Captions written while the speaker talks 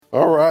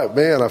All right,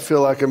 man, I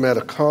feel like I'm at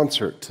a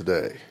concert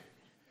today.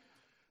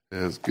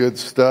 It's good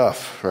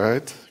stuff,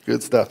 right?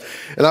 Good stuff.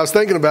 And I was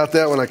thinking about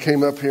that when I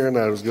came up here, and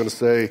I was going to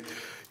say,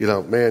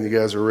 man, you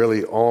guys are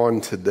really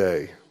on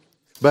today.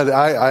 But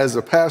I as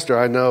a pastor,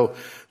 I know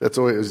that's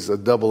always a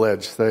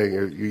double-edged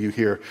thing. You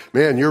hear,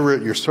 man,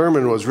 your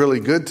sermon was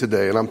really good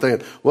today. And I'm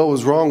thinking, what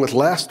was wrong with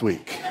last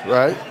week,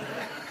 right?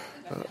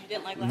 You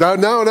didn't like last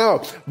week?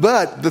 No.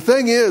 But the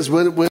thing is,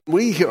 when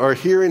we are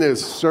hearing a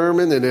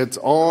sermon and it's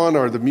on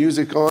or the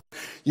music on,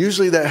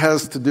 usually that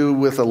has to do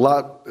with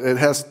it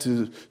has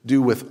to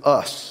do with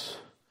us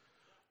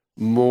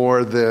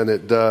more than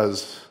it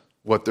does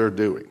what they're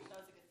doing.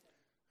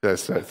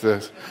 That's.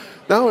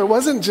 No, it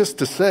wasn't just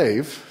to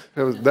save.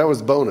 That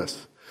was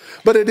bonus.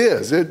 But it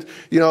is. A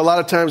lot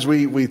of times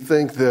we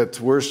think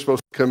that we're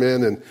supposed to come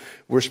in and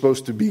we're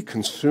supposed to be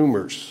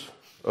consumers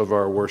of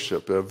our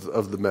worship,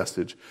 of the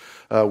message.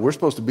 We're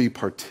supposed to be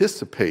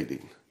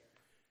participating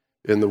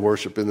in the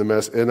worship, in the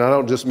message. And I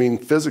don't just mean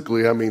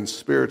physically, I mean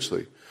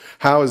spiritually.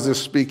 How is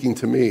this speaking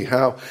to me?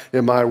 How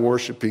am I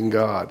worshiping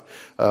God?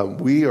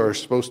 We are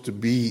supposed to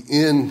be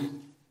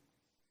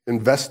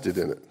invested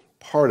in it,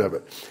 part of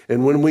it.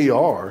 And when we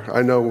are,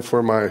 I know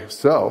for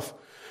myself,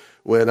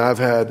 when I've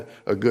had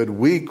a good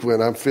week,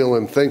 when I'm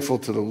feeling thankful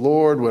to the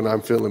Lord, when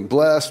I'm feeling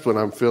blessed, when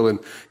I'm feeling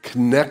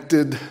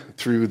connected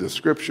through the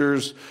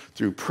scriptures,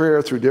 through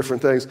prayer, through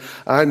different things,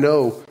 I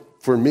know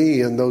for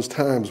me in those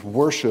times,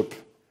 worship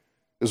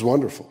is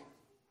wonderful.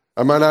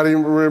 I might not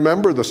even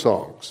remember the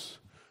songs.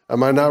 I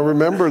might not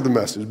remember the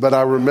message, but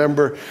I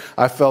remember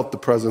I felt the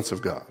presence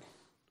of God.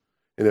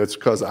 And it's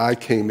because I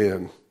came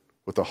in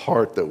with a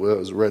heart that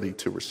was ready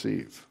to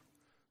receive.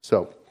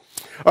 So,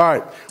 all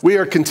right, we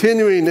are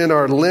continuing in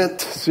our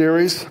Lent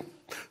series,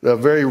 the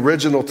very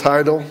original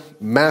title,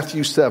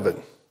 Matthew 7.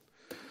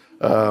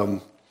 And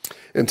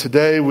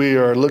today we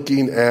are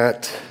looking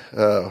at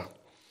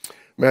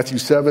Matthew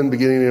 7,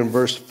 beginning in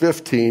verse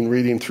 15,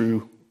 reading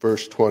through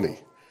verse 20.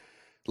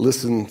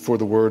 Listen for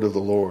the word of the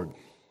Lord.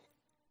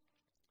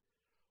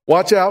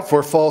 Watch out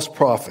for false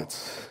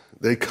prophets.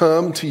 They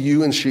come to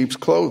you in sheep's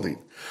clothing,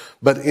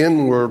 but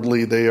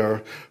inwardly they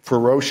are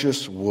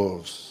ferocious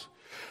wolves.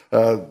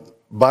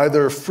 By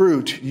their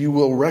fruit you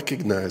will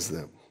recognize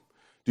them.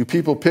 Do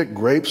people pick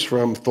grapes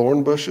from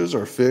thorn bushes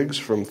or figs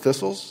from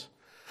thistles?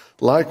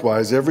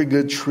 Likewise, every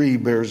good tree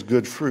bears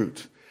good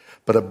fruit,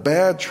 but a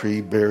bad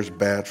tree bears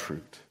bad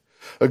fruit.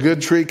 A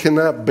good tree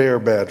cannot bear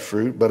bad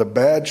fruit, but a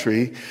bad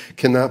tree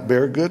cannot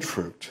bear good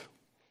fruit.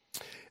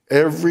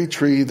 Every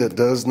tree that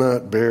does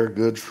not bear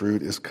good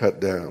fruit is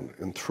cut down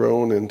and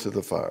thrown into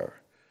the fire.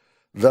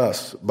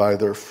 Thus, by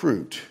their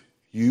fruit,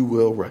 you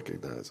will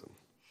recognize them.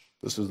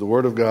 This is the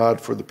word of God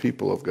for the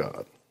people of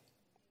God.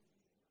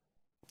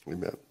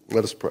 Amen.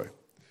 Let us pray.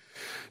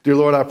 Dear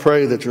Lord, I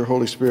pray that your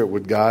Holy Spirit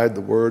would guide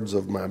the words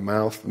of my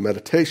mouth, the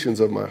meditations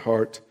of my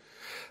heart.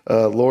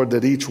 Lord,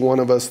 that each one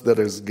of us that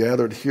is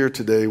gathered here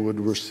today would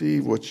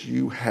receive what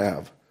you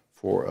have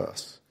for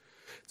us.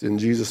 It's in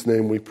Jesus'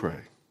 name we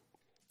pray.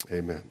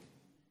 Amen.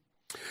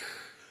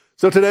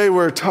 So today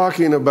we're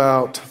talking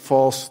about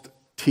false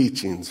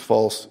teachings,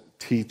 false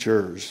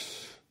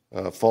teachers,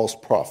 false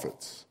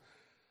prophets.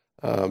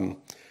 And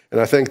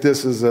I think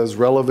this is as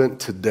relevant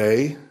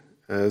today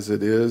as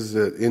it is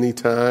at any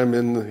time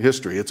in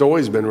history. It's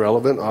always been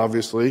relevant,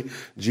 obviously.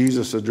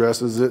 Jesus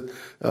addresses it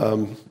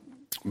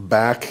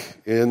back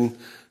in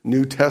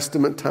New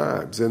Testament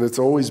times, and it's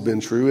always been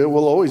true. It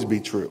will always be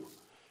true.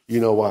 You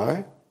know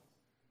why?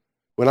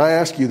 When I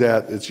ask you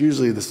that, it's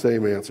usually the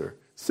same answer.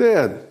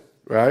 Sin,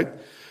 right?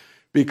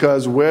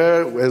 Because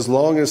as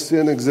long as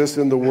sin exists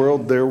in the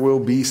world, there will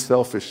be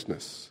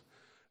selfishness.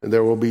 And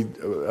there will be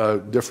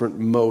different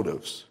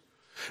motives.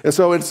 And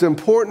so it's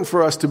important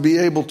for us to be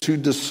able to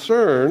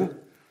discern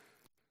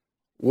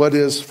what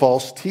is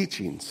false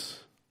teachings,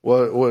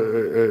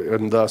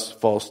 and thus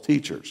false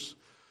teachers.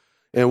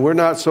 And we're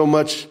not so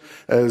much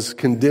as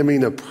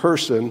condemning a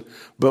person,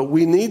 but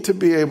we need to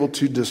be able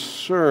to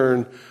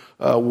discern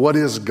what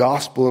is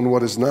gospel and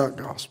what is not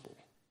gospel.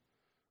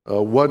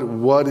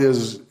 What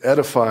is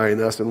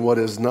edifying us and what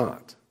is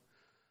not.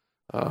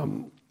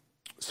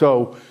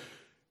 So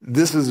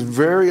this is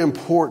very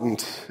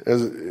important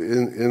as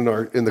in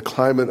the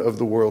climate of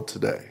the world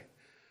today.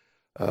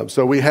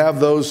 So we have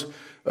those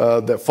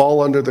that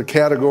fall under the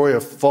category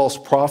of false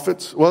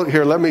prophets. Well,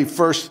 here, let me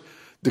first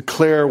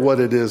declare what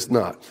it is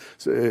not,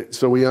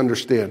 so we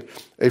understand.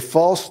 A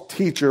false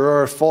teacher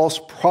or a false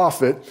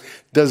prophet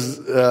does,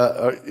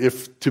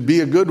 if to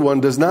be a good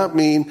one, does not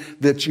mean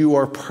that you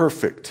are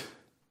perfect.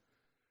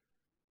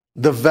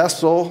 The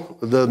vessel,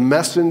 the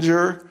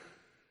messenger,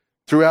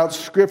 throughout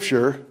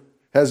Scripture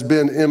has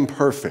been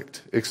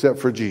imperfect, except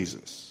for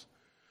Jesus.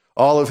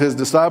 All of his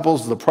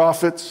disciples, the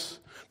prophets,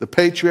 the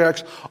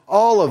patriarchs,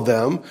 all of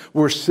them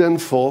were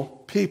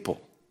sinful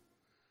people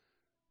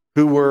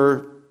who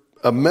were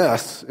a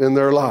mess in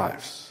their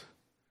lives.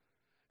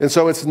 And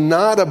so it's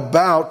not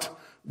about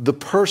the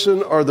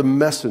person or the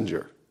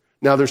messenger.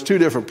 Now, there's two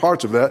different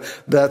parts of that.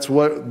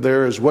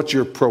 There is what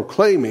you're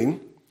proclaiming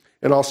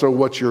and also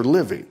what you're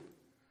living.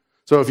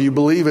 So if you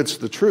believe it's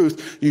the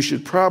truth, you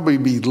should probably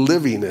be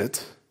living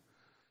it,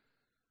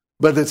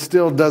 but it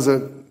still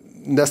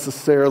doesn't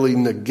necessarily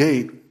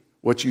negate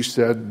what you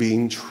said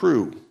being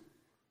true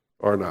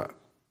or not.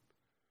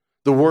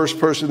 The worst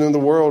person in the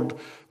world,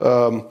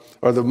 or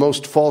the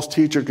most false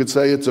teacher, could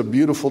say it's a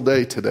beautiful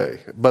day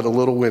today, but a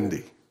little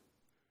windy.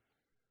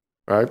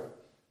 Right?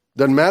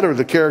 Doesn't matter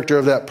the character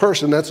of that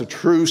person, that's a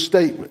true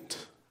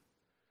statement.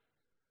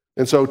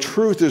 And so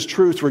truth is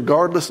truth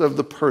regardless of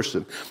the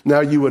person. Now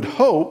you would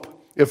hope,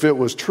 if it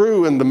was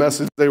true and the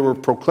message they were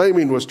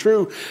proclaiming was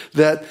true,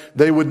 that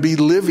they would be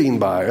living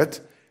by it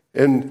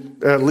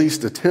and at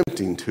least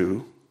attempting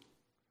to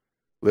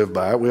live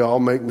by it. We all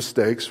make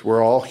mistakes.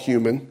 We're all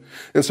human.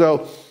 And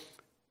so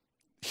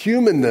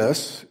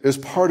humanness is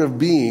part of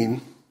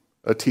being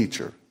a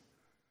teacher,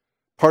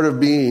 part of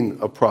being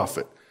a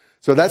prophet.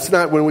 So that's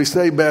not, when we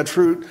say bad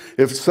fruit,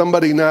 if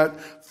somebody not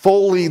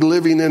fully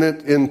living in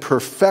it in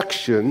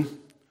perfection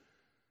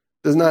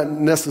does not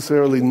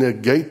necessarily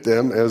negate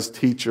them as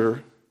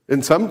teacher.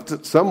 In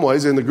some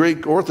ways, in the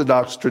Greek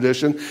Orthodox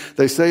tradition,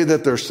 they say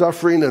that their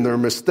suffering and their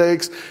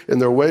mistakes and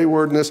their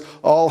waywardness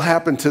all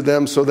happened to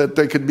them so that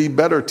they could be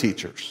better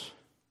teachers.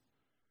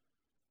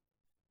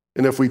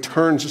 And if we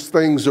turn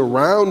things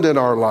around in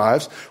our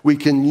lives, we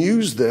can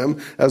use them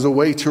as a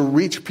way to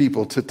reach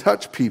people, to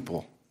touch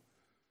people,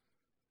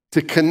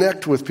 to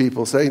connect with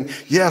people, saying,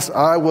 yes,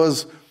 I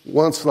was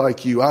once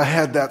like you. I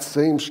had that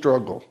same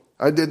struggle.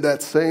 I did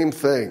that same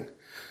thing.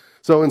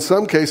 So in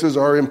some cases,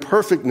 our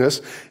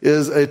imperfectness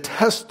is a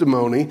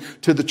testimony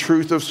to the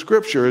truth of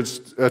Scripture.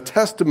 It's a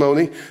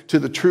testimony to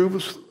the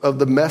truth of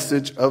the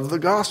message of the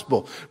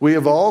gospel. We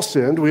have all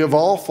sinned. We have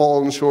all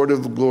fallen short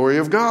of the glory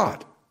of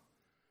God.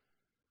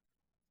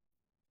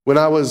 When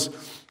I was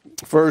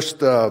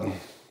first a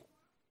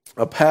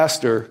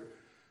pastor,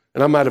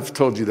 and I might have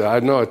told you that. I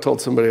know I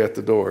told somebody at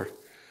the door.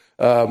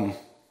 I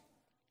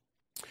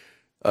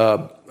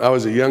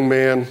was a young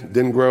man,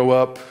 didn't grow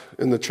up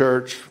in the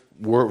church,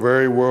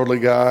 very worldly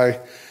guy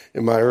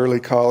in my early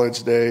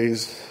college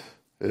days.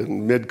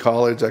 In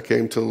mid-college, I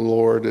came to the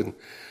Lord. And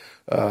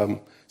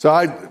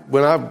so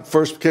when I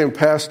first became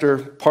pastor,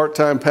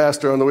 part-time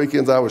pastor on the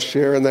weekends, I was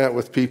sharing that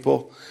with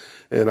people.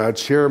 And I'd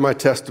share my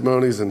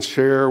testimonies and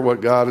share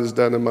what God has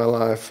done in my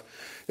life.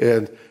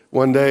 And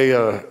one day,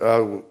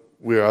 I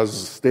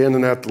was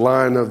standing at the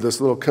line of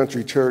this little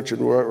country church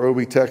in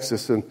Roby,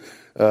 Texas, and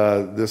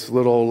this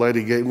little old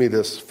lady gave me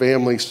this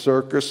family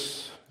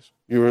circus.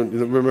 You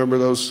remember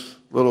those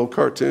little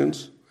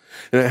cartoons?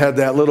 And it had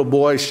that little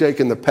boy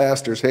shaking the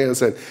pastor's hand and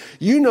saying,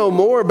 "You know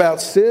more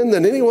about sin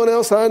than anyone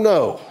else I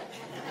know."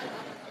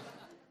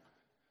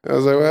 I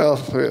was like,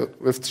 well,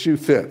 if the shoe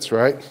fits,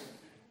 right?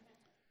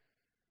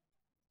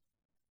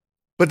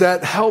 But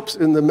that helps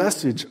in the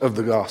message of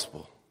the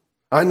gospel.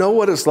 I know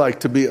what it's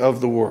like to be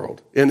of the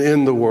world and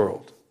in the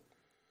world.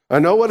 I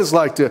know what it's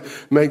like to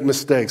make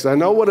mistakes. I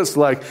know what it's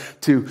like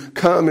to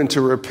come and to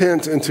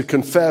repent and to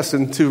confess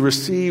and to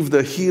receive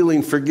the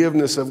healing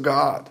forgiveness of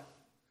God.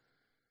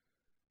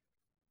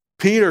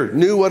 Peter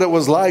knew what it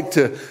was like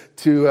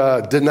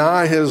to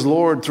deny his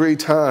Lord 3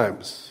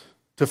 times,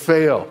 to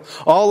fail.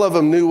 All of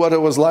them knew what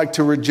it was like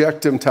to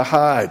reject him, to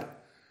hide.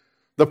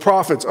 The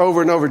prophets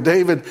over and over.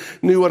 David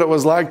knew what it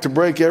was like to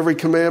break every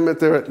commandment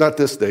there. Not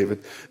this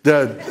David,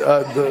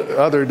 the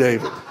other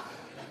David.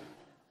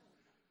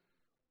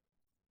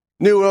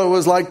 Knew what it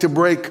was like to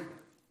break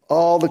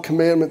all the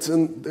commandments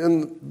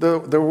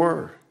there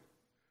were.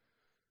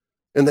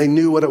 And they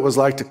knew what it was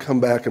like to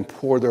come back and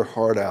pour their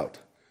heart out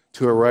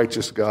to a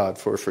righteous God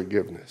for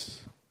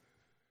forgiveness.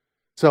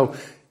 So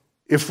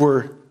if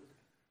we're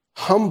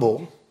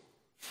humble,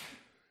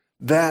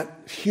 that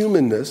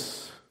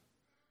humanness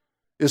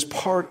is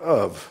part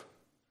of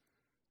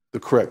the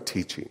correct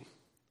teaching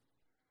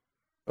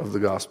of the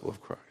gospel of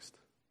Christ.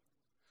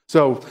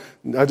 So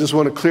I just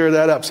want to clear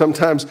that up.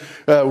 Sometimes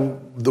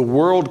the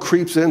world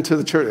creeps into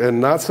the church,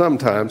 and not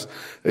sometimes,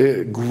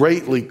 it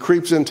greatly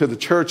creeps into the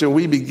church, and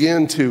we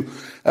begin to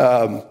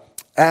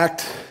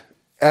act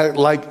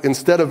like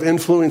instead of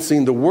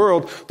influencing the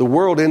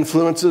world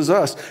influences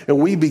us. And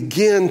we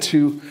begin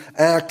to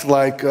act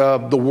like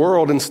the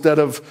world instead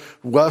of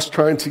us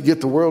trying to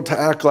get the world to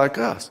act like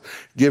us.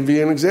 Give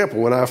you an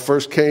example. When I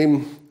first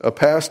came a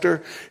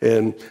pastor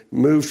and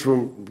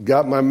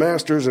got my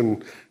master's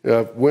and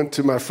went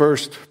to my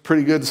first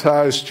pretty good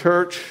sized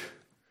church,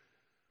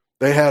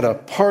 they had a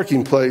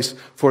parking place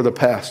for the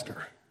pastor.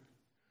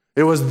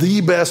 It was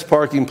the best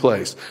parking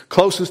place.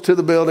 Closest to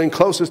the building,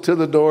 closest to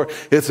the door.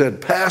 It said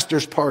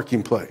pastor's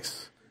parking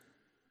place.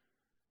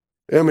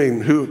 I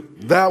mean,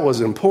 that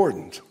was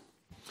important.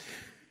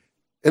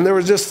 And there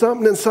was just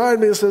something inside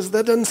me that says,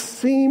 that doesn't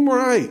seem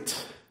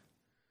right.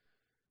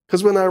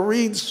 Because when I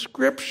read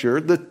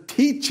Scripture, the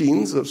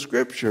teachings of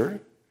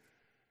Scripture,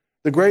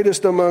 the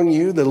greatest among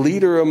you, the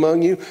leader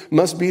among you,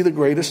 must be the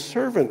greatest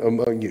servant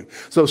among you.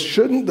 So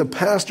shouldn't the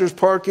pastor's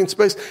parking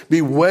space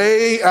be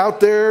way out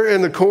there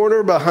in the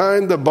corner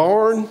behind the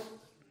barn?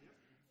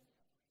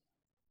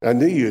 I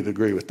knew you'd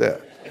agree with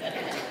that.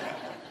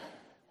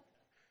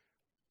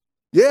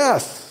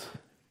 Yes.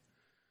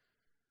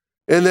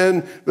 And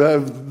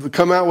then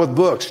come out with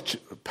books,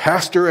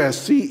 pastor as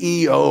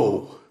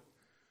CEO,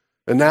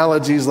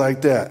 analogies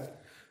like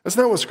that. That's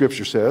not what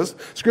Scripture says.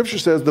 Scripture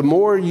says the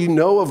more you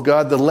know of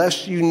God, the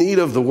less you need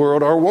of the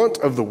world or want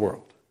of the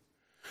world.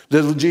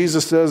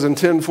 Jesus says in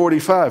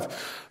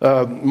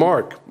 10:45,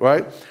 Mark,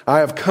 right? I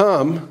have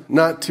come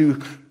not to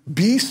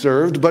be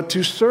served, but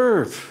to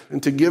serve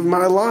and to give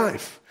my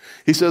life.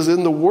 He says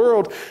in the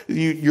world,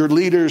 your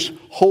leaders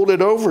hold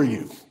it over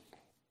you,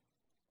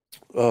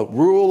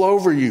 rule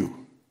over you.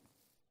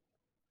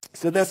 He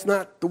said, that's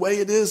not the way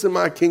it is in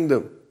my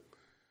kingdom.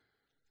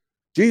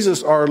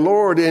 Jesus, our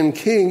Lord and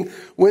King,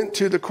 went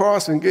to the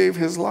cross and gave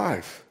his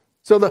life.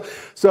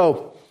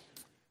 So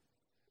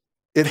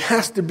it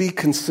has to be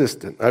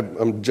consistent.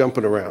 I'm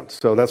jumping around.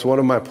 So that's one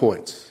of my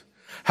points.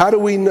 How do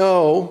we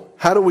know,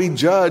 how do we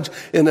judge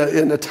in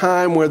a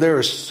time where there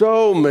are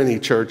so many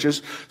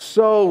churches,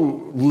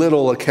 so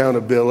little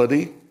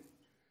accountability,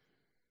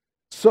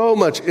 so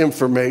much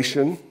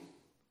information?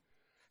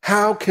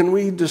 How can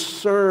we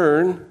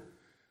discern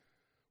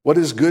what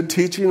is good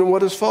teaching and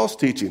what is false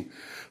teaching?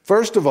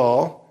 First of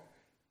all,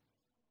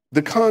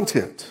 the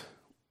content.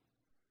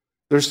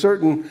 There's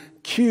certain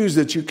cues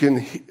that you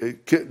can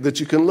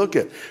look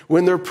at.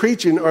 When they're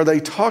preaching, are they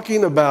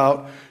talking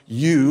about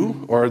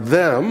you or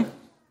them,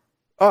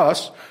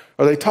 us?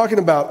 Are they talking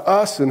about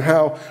us and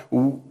how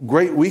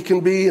great we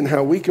can be and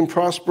how we can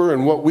prosper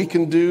and what we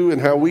can do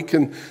and how we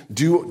can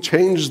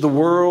change the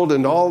world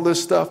and all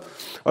this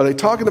stuff? Are they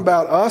talking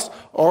about us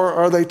or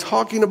are they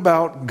talking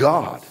about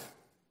God?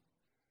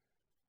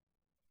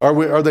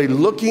 Are they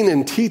looking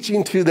and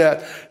teaching to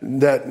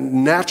that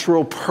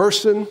natural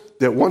person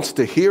that wants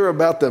to hear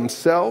about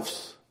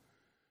themselves?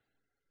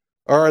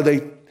 Or are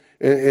they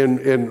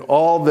in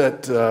all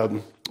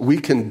that we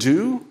can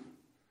do?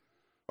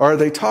 Or are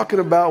they talking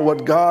about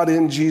what God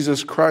in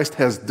Jesus Christ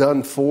has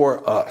done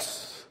for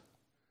us?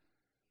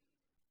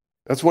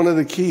 That's one of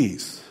the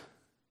keys.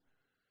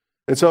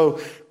 And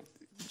so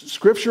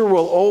Scripture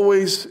will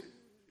always,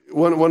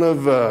 one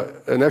of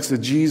an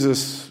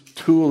exegesis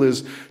tool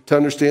is to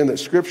understand that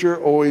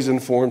Scripture always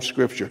informs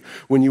Scripture.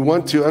 When you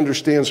want to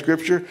understand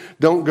Scripture,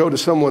 don't go to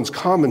someone's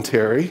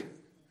commentary.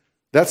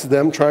 That's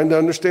them trying to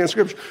understand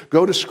Scripture.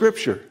 Go to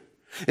Scripture.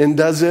 And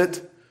does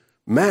it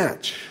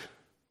match?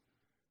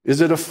 Is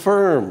it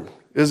affirmed?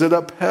 Is it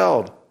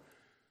upheld?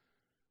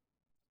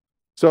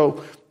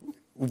 So,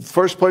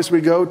 first place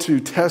we go to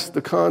test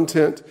the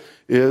content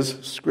is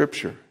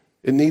Scripture.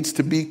 It needs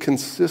to be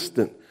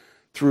consistent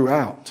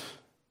throughout.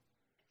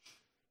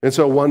 And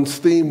so one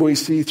theme we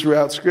see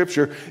throughout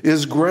Scripture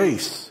is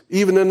grace.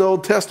 Even in the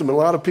Old Testament, a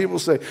lot of people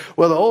say,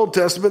 well, the Old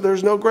Testament,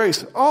 there's no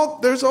grace.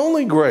 There's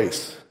only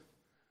grace.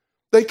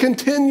 They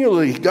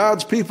continually,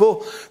 God's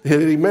people that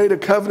he made a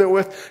covenant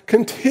with,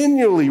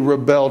 continually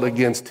rebelled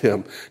against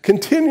him,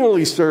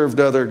 continually served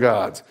other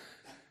gods,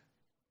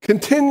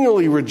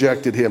 continually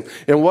rejected him.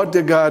 And what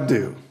did God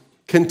do?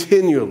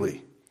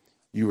 Continually,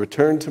 you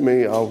return to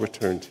me, I'll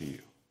return to you.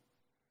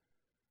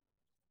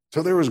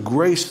 So there was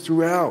grace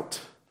throughout.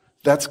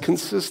 That's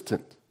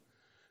consistent.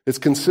 It's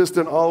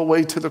consistent all the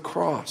way to the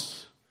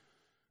cross.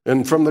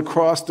 And from the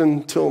cross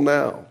until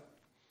now.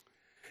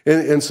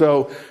 And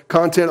so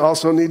content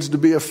also needs to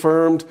be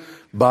affirmed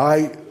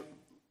by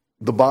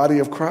the body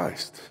of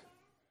Christ.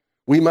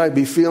 We might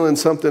be feeling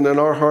something in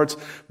our hearts,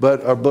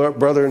 but our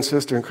brother and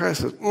sister in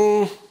Christ says,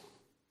 I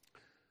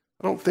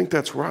don't think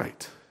that's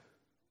right.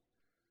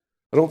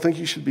 I don't think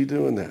you should be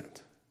doing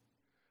that.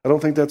 I don't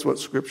think that's what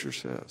Scripture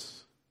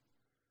says.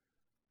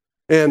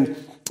 And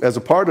as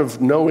a part of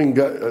knowing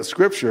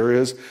Scripture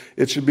is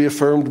it should be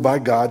affirmed by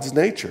God's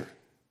nature.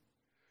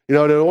 You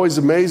know, it always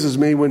amazes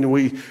me when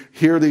we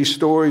hear these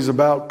stories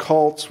about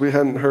cults. We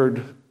hadn't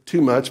heard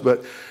too much,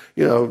 but,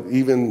 you know,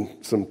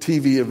 even some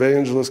TV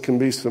evangelists can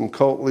be some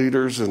cult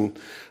leaders.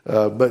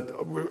 But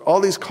all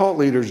these cult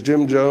leaders,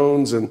 Jim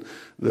Jones and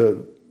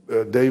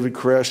David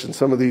Koresh and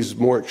some of these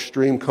more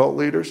extreme cult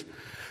leaders,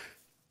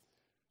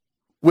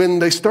 when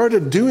they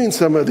started doing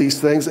some of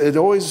these things, it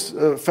always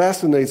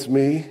fascinates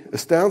me,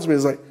 astounds me.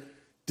 It's like,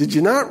 did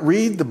you not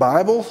read the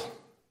Bible?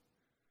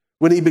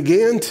 When he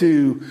began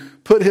to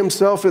put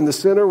himself in the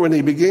center, when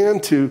he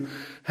began to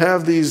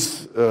have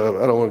these, I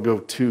don't want to go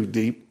too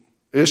deep,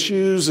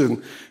 issues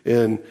and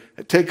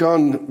take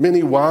on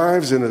many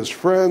wives and his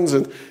friends,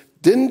 and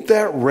didn't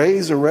that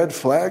raise a red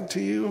flag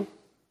to you?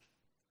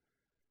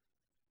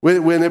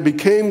 When it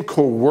became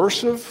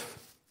coercive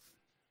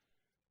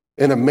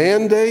and a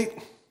mandate,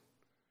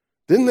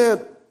 didn't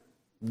that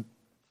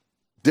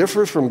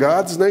differ from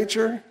God's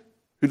nature?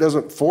 Who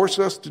doesn't force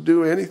us to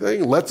do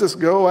anything, lets us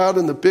go out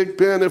in the pig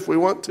pen if we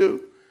want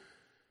to.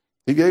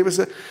 He gave us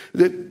that.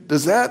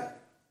 Does that,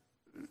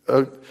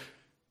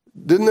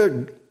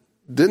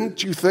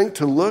 didn't you think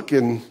to look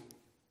in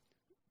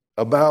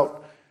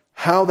about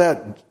how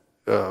that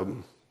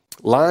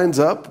lines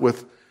up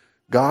with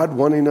God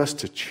wanting us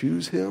to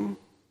choose him,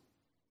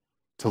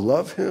 to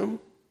love him?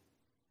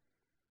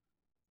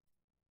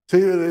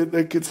 See,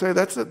 they could say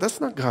that's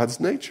not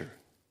God's nature.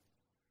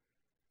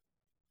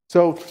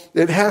 So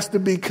it has to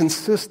be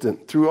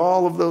consistent through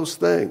all of those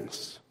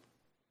things.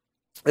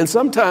 And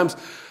sometimes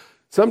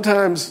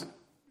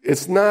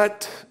it's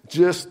not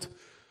just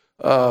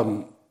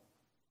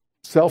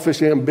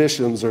selfish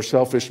ambitions or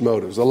selfish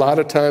motives. A lot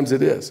of times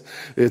it is.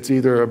 It's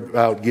either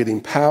about getting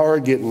power,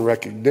 getting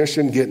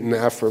recognition, getting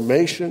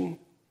affirmation.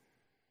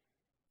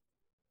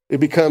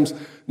 It becomes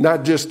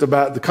not just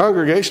about the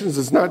congregations.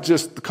 It's not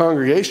just the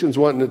congregations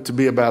wanting it to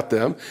be about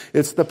them.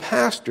 It's the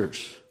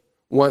pastors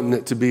wanting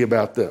it to be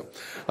about them.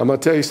 I'm going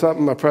to tell you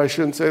something. I probably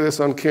shouldn't say this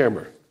on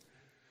camera.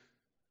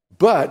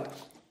 But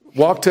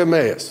Walk to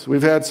Emmaus.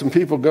 We've had some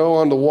people go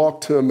on to Walk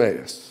to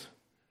Emmaus.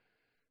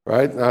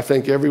 Right? And I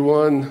think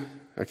everyone,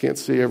 I can't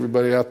see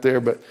everybody out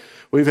there, but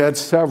we've had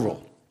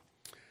several.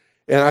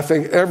 And I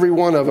think every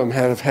one of them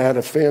have had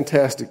a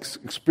fantastic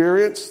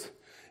experience.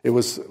 It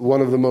was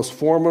one of the most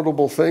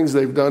formidable things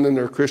they've done in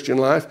their Christian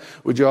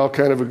life. Would you all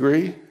kind of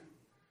agree?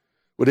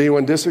 Would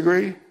anyone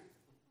disagree?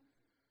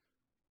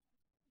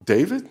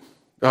 David?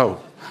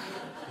 Oh,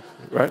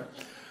 right.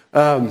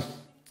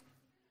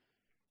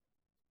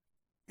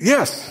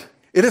 Yes,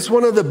 it is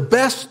one of the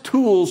best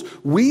tools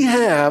we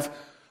have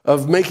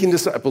of making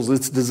disciples.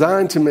 It's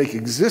designed to make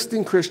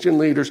existing Christian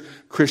leaders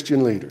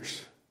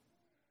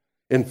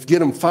and get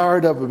them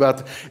fired up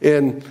about it.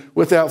 And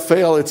without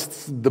fail,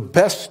 it's the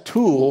best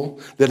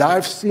tool that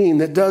I've seen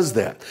that does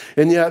that.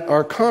 And yet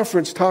our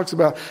conference talks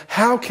about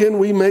how can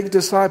we make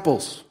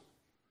disciples?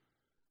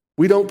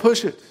 We don't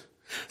push it.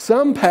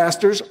 Some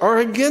pastors are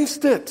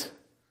against it.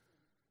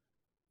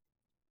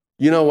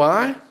 You know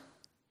why?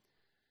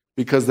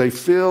 Because they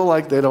feel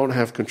like they don't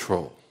have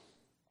control.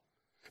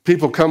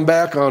 People come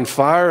back on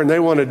fire and they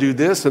want to do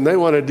this and they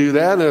want to do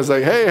that. And it's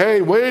like,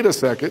 hey, wait a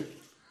second.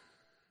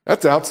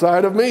 That's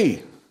outside of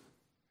me.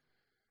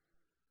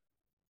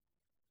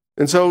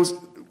 And so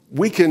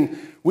we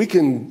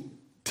can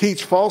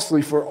teach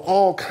falsely for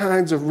all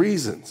kinds of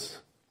reasons.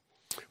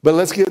 But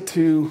let's get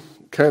to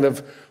kind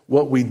of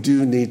what we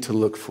do need to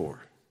look for.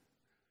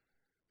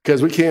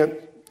 Because we can't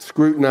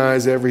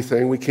scrutinize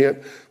everything. We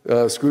can't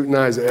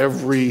scrutinize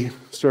every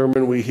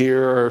sermon we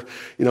hear.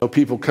 Or,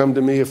 people come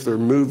to me if they're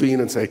moving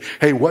and say,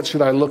 hey, what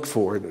should I look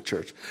for in the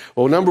church?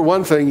 Well, number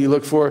one thing you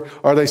look for,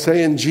 are they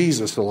saying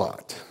Jesus a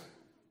lot?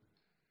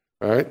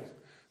 All right?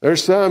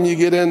 There's some you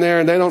get in there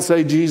and they don't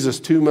say Jesus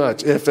too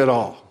much, if at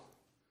all.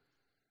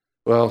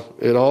 Well,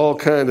 it all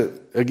kind of,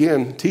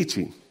 again,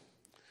 teaching.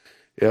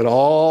 It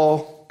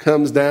all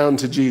comes down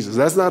to Jesus.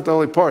 That's not the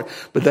only part,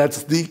 but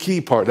that's the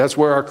key part. That's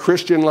where our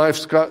Christian life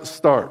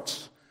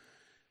starts,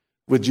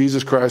 with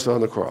Jesus Christ on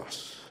the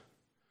cross.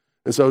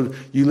 And so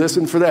you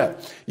listen for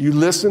that. You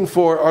listen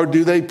for, or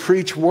do they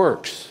preach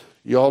works?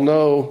 You all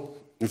know,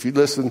 if you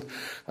listen,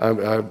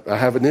 I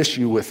have an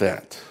issue with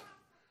that.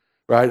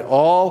 Right?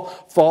 All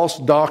false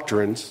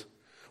doctrines,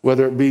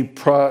 whether it be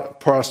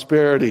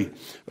prosperity,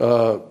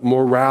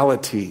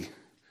 morality,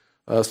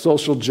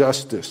 social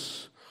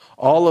justice,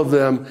 all of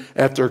them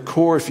at their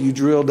core, if you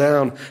drill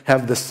down,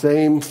 have the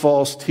same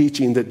false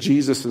teaching that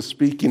Jesus is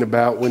speaking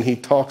about when he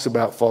talks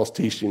about false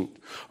teaching,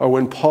 or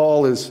when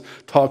Paul is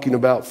talking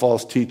about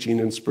false teaching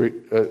in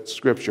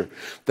Scripture.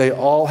 They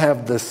all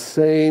have the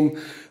same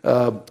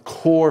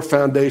core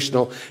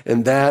foundational,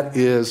 and that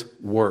is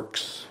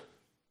works.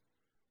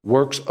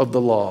 Works of the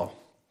law.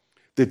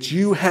 That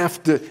you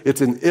have to,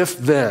 it's an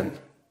if-then.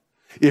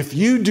 If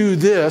you do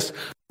this,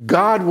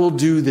 God will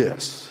do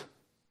this.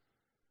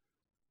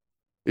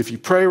 If you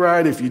pray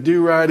right, if you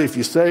do right, if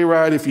you say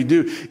right, if you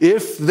do,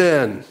 if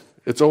then,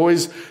 it's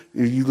always,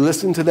 you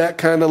listen to that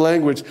kind of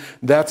language,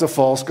 that's a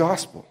false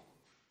gospel.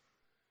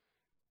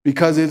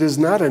 Because it is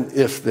not an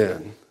if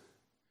then.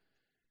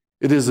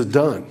 It is a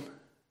done.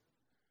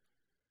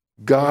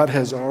 God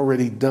has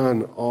already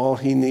done all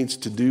he needs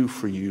to do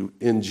for you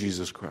in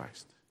Jesus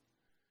Christ.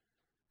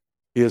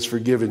 He has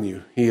forgiven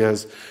you. He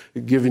has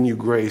given you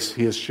grace.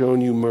 He has shown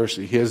you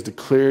mercy. He has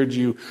declared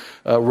you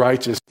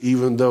righteous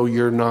even though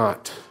you're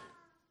not.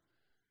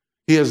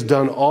 He has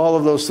done all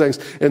of those things.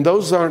 And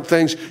those aren't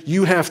things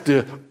you have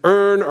to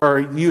earn or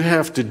you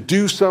have to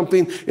do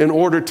something in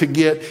order to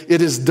get.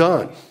 It is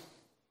done.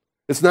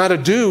 It's not a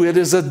do, it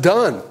is a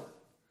done.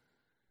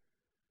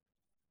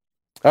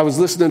 I was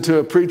listening to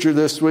a preacher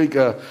this week,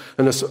 an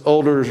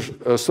older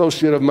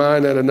associate of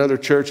mine at another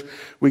church.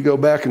 We go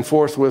back and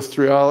forth with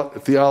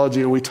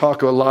theology, and we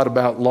talk a lot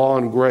about law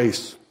and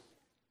grace.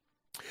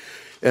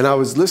 And I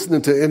was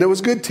listening to, and it was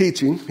good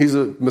teaching. He's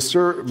a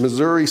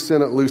Missouri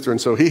Synod Lutheran,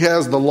 so he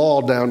has the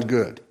law down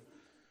good.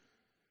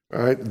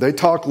 All right? They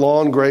talk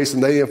law and grace,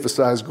 and they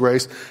emphasize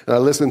grace. And I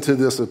listened to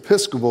this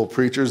Episcopal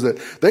preachers that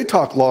they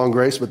talk law and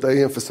grace, but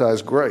they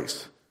emphasize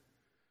grace.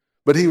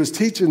 But he was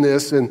teaching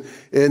this, and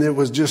it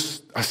was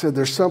just, I said,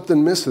 there's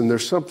something missing.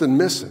 There's something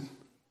missing.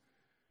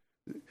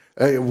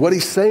 Hey, what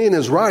he's saying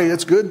is right.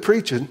 It's good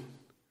preaching.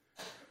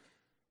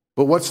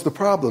 But what's the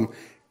problem?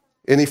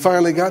 And he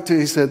finally got to,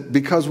 he said,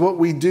 because what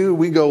we do,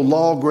 we go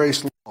law,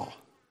 grace, law.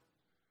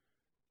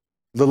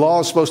 The law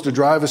is supposed to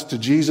drive us to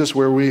Jesus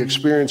where we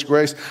experience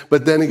grace.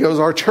 But then he goes,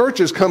 our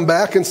churches come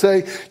back and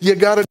say, you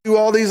got to do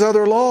all these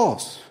other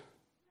laws.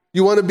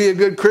 You want to be a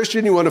good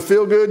Christian? You want to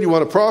feel good? You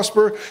want to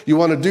prosper? You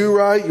want to do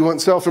right? You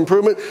want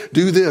self-improvement?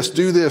 Do this,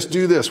 do this,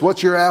 do this.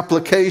 What's your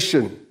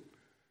application?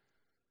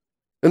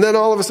 And then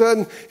all of a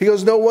sudden, he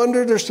goes, no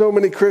wonder there's so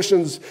many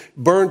Christians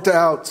burnt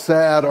out,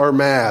 sad, or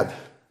mad.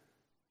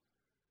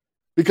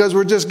 Because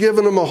we're just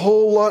giving them a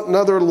whole lot,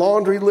 another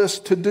laundry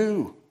list to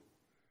do.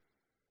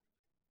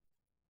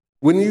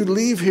 When you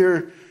leave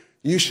here,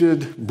 you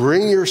should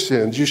bring your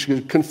sins. You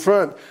should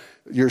confront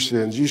your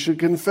sins. You should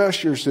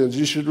confess your sins.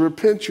 You should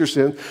repent your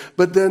sins,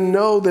 but then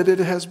know that it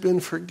has been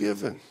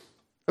forgiven.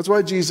 That's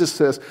why Jesus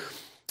says,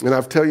 and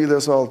I tell you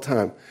this all the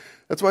time,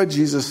 that's why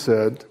Jesus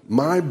said,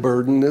 my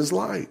burden is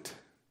light.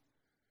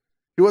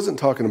 He wasn't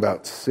talking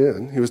about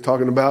sin. He was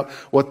talking about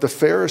what the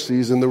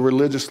Pharisees and the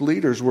religious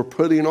leaders were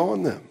putting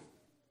on them.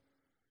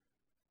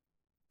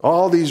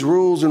 All these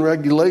rules and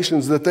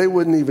regulations that they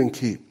wouldn't even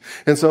keep.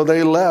 And so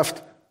they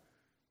left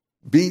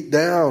beat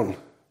down,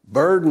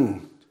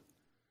 burdened,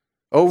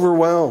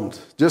 overwhelmed.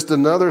 Just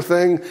another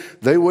thing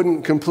they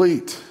wouldn't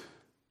complete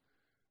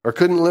or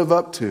couldn't live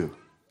up to.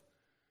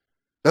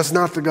 That's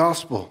not the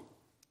gospel.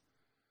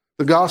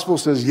 The gospel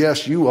says,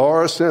 yes, you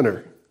are a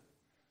sinner.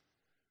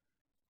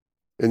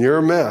 And you're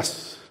a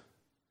mess.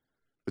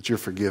 But you're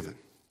forgiven.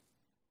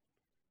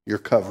 You're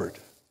covered.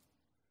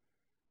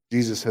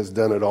 Jesus has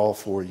done it all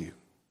for you.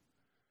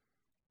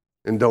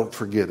 And don't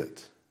forget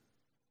it.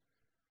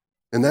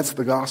 And that's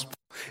the gospel.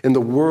 And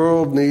the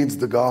world needs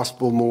the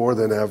gospel more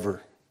than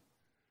ever.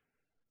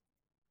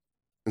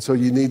 And so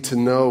you need to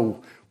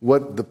know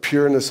what the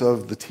pureness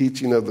of the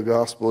teaching of the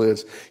gospel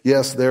is.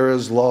 Yes, there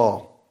is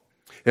law.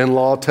 And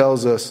law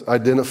tells us,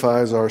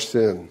 identifies our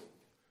sin.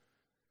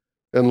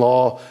 And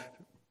law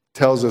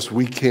tells us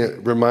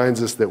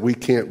reminds us that we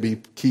can't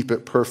keep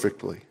it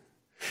perfectly.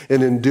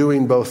 And in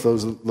doing both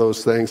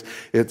those things,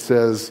 it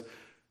says,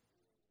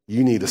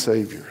 you need a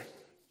Savior.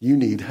 You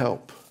need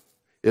help.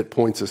 It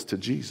points us to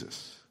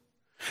Jesus.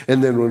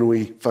 And then when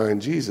we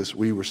find Jesus,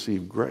 we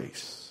receive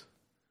grace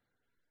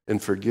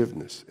and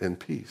forgiveness and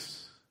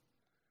peace.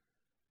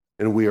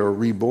 And we are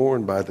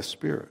reborn by the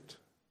Spirit.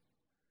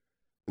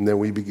 And then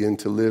we begin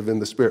to live in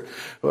the Spirit.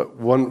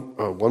 One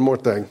more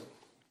thing.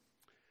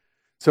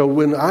 So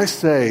when I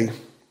say,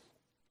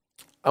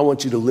 I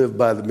want you to live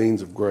by the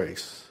means of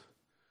grace,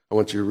 I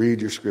want you to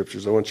read your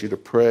scriptures, I want you to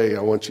pray,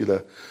 I want you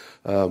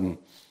to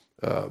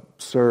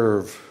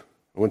serve,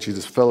 I want you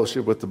to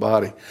fellowship with the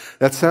body.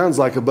 That sounds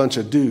like a bunch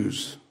of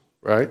do's,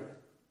 right?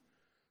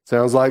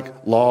 Sounds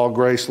like law,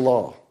 grace,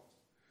 law.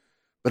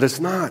 But it's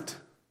not.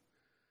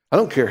 I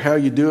don't care how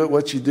you do it,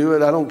 what you do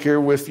it. I don't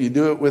care if you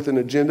do it with an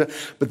agenda,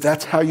 but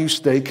that's how you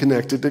stay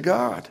connected to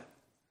God.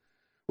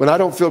 When I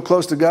don't feel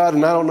close to God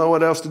and I don't know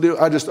what else to do,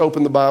 I just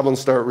open the Bible and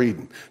start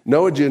reading.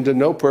 No agenda,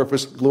 no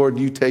purpose. Lord,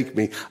 you take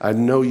me. I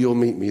know you'll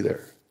meet me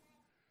there.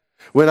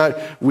 When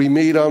we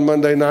meet on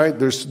Monday night,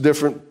 there's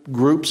different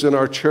groups in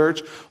our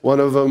church. One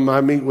of them, I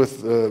meet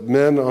with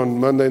men on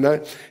Monday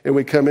night, and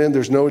we come in.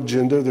 There's no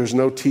agenda. There's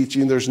no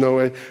teaching.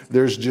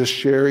 There's just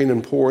sharing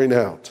and pouring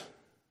out.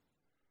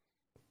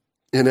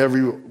 And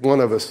every one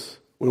of us,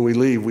 when we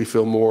leave, we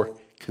feel more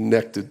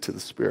connected to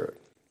the Spirit.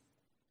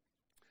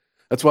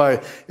 That's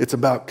why it's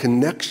about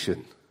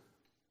connection.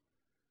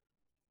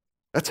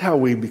 That's how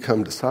we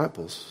become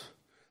disciples.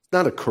 It's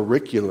not a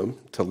curriculum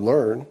to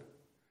learn.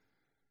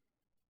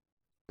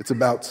 It's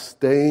about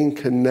staying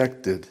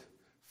connected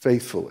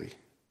faithfully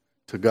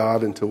to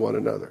God and to one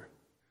another.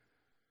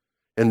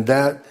 And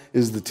that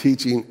is the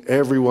teaching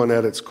everyone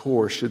at its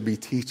core should be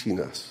teaching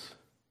us.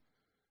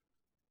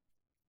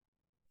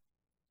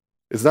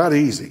 It's not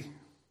easy.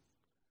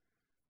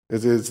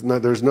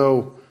 There's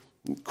no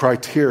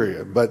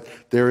criteria, but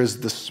there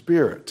is the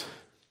Spirit.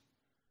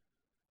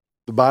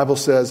 The Bible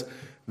says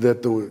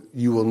that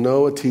you will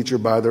know a teacher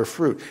by their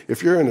fruit.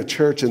 If you're in a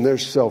church and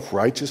there's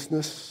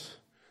self-righteousness,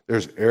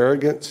 there's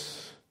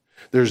arrogance,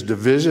 there's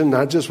division,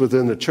 not just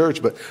within the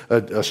church, but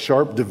a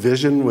sharp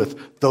division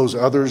with those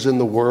others in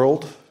the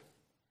world.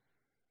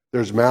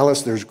 There's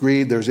malice, there's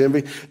greed, there's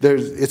envy.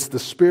 It's the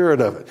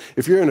spirit of it.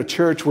 If you're in a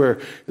church where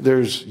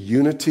there's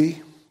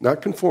unity,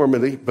 not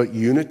conformity, but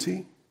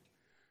unity,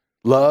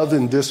 love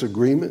and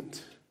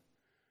disagreement,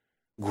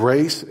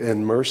 grace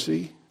and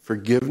mercy,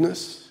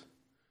 forgiveness,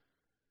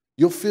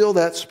 you'll feel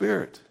that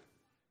spirit.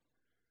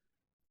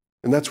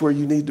 And that's where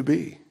you need to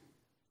be.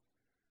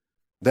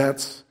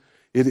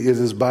 It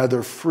is by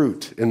their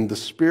fruit and the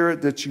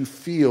spirit that you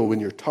feel when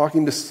you're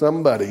talking to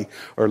somebody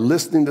or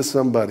listening to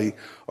somebody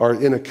or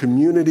in a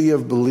community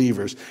of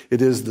believers.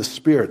 It is the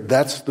Spirit.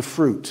 That's the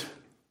fruit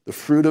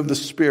of the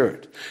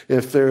Spirit.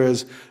 If there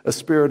is a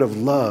spirit of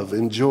love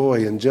and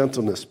joy and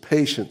gentleness,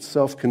 patience,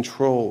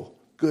 self-control,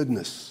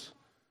 goodness,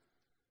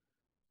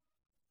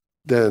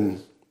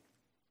 then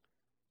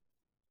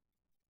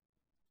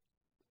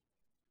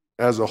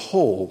as a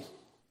whole,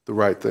 the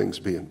right thing's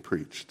being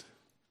preached.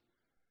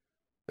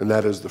 And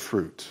that is the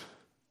fruit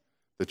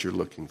that you're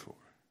looking for.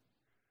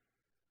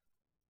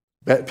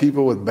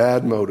 People with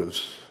bad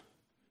motives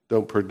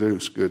don't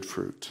produce good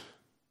fruit,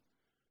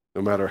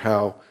 no matter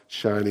how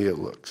shiny it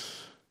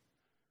looks.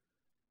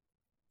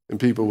 And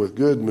people with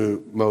good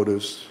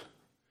motives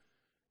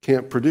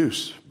can't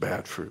produce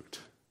bad fruit.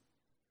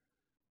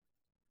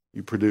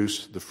 You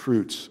produce the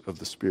fruits of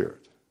the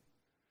Spirit.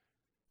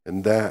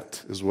 And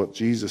that is what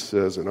Jesus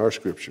says in our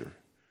scripture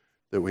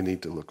that we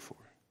need to look for.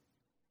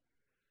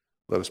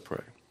 Let us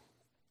pray.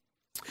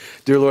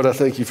 Dear Lord, I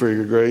thank you for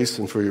your grace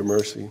and for your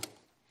mercy.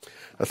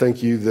 I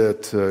thank you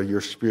that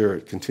your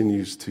Spirit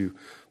continues to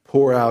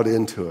pour out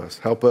into us.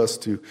 Help us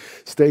to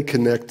stay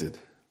connected,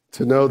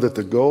 to know that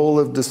the goal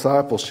of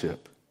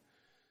discipleship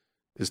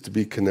is to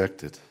be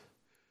connected.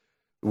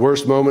 The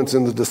worst moments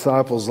in the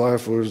disciples'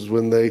 life was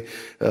when they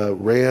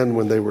ran,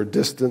 when they were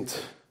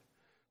distant,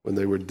 when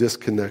they were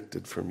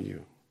disconnected from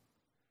you.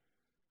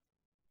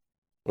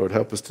 Lord,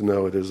 help us to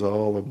know it is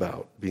all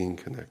about being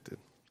connected.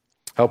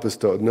 Help us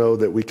to know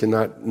that we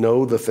cannot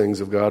know the things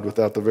of God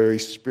without the very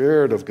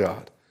Spirit of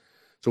God.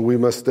 So we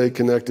must stay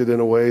connected in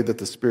a way that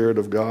the Spirit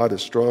of God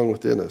is strong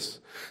within us,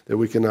 that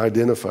we can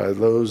identify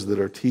those that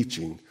are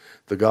teaching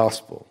the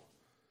gospel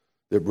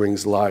that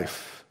brings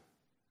life.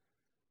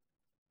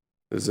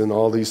 It is in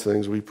all these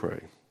things we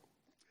pray.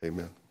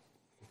 Amen.